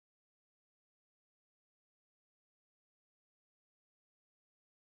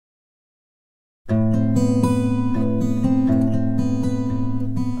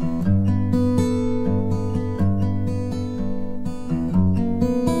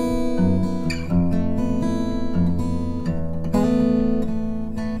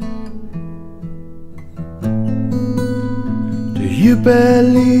you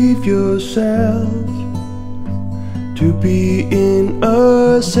believe yourself to be in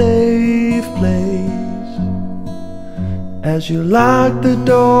a safe place as you lock the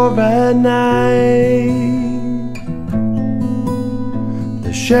door at night?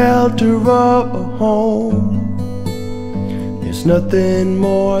 The shelter of a home is nothing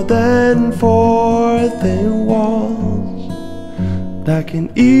more than four thin walls that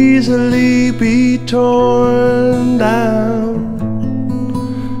can easily be torn down.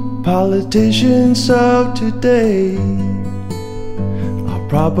 Politicians of today are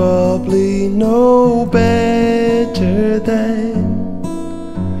probably no better than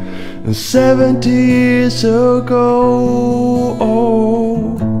 70 years ago.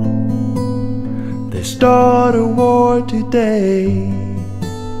 Oh, they start a war today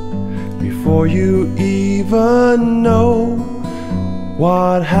before you even know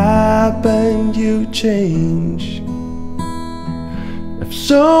what happened. You change. If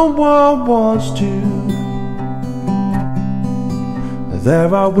someone wants to,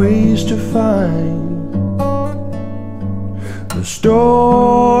 there are ways to find the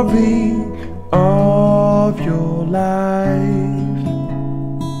story of your life.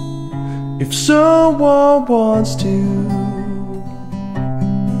 If someone wants to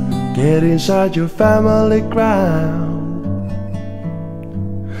get inside your family ground,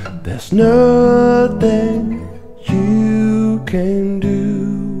 there's nothing you can do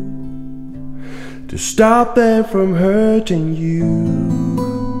to stop them from hurting you.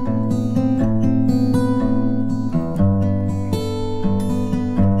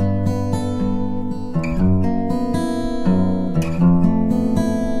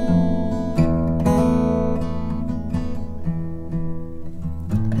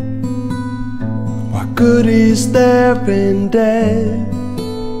 What good is there in death,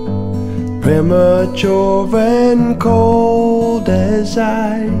 premature and cold as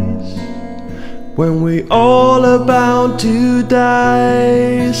ice, when we all are bound to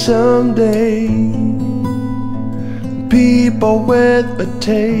die someday? People with a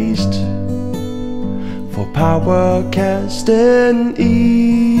taste for power cast in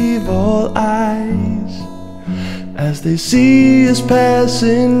evil eyes as they see us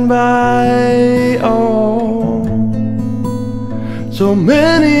passing by. Oh, so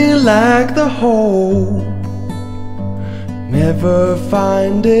many lack the hope, never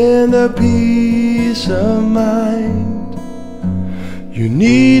finding the peace of mind. You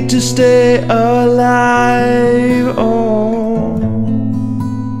need to stay alive. Oh,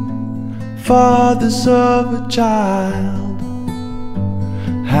 fathers of a child,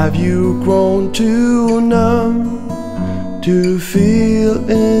 have you grown too numb to feel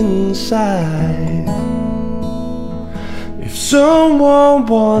inside? If someone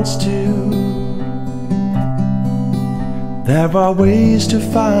wants to, there are ways to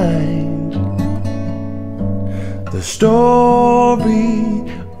find the story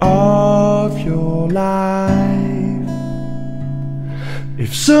of your life.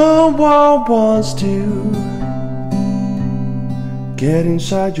 If someone wants to get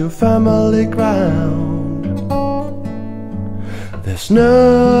inside your family ground, there's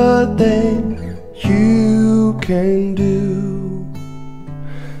nothing you can do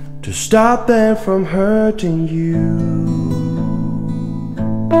to stop them from hurting you.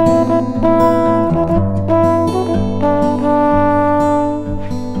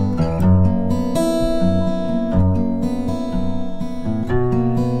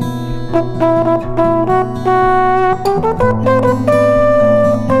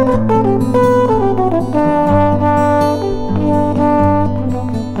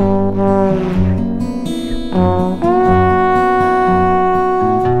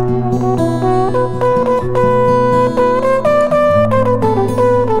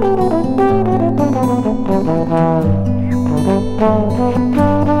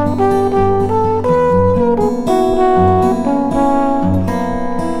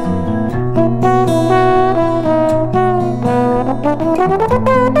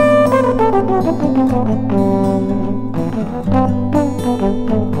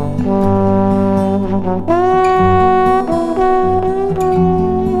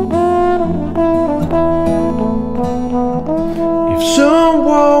 If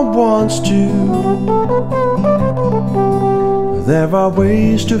someone wants to, there are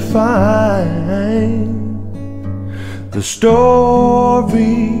ways to find the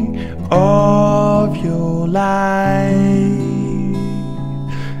story of your life.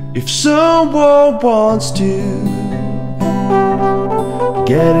 If someone wants to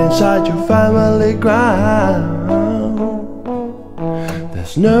get inside your family ground,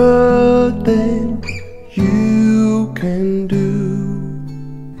 there's nothing you can do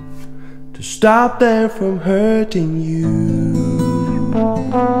stop them from hurting you.